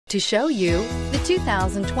To show you the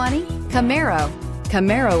 2020 Camaro.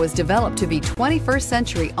 Camaro was developed to be 21st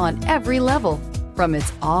century on every level, from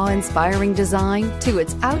its awe-inspiring design to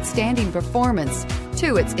its outstanding performance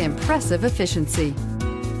to its impressive efficiency,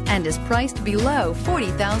 and is priced below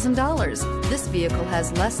 $40,000. This vehicle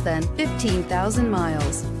has less than 15,000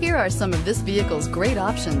 miles. Here are some of this vehicle's great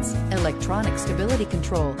options: electronic stability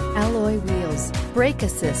control, alloy wheels, brake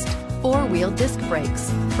assist, four-wheel disc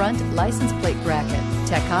brakes, front license plate bracket,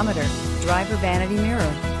 tachometer, driver vanity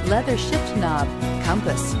mirror, leather shift knob,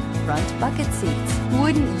 compass, front bucket seats.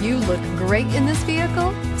 Wouldn't you look great in this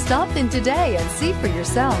vehicle? Stop in today and see for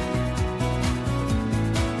yourself.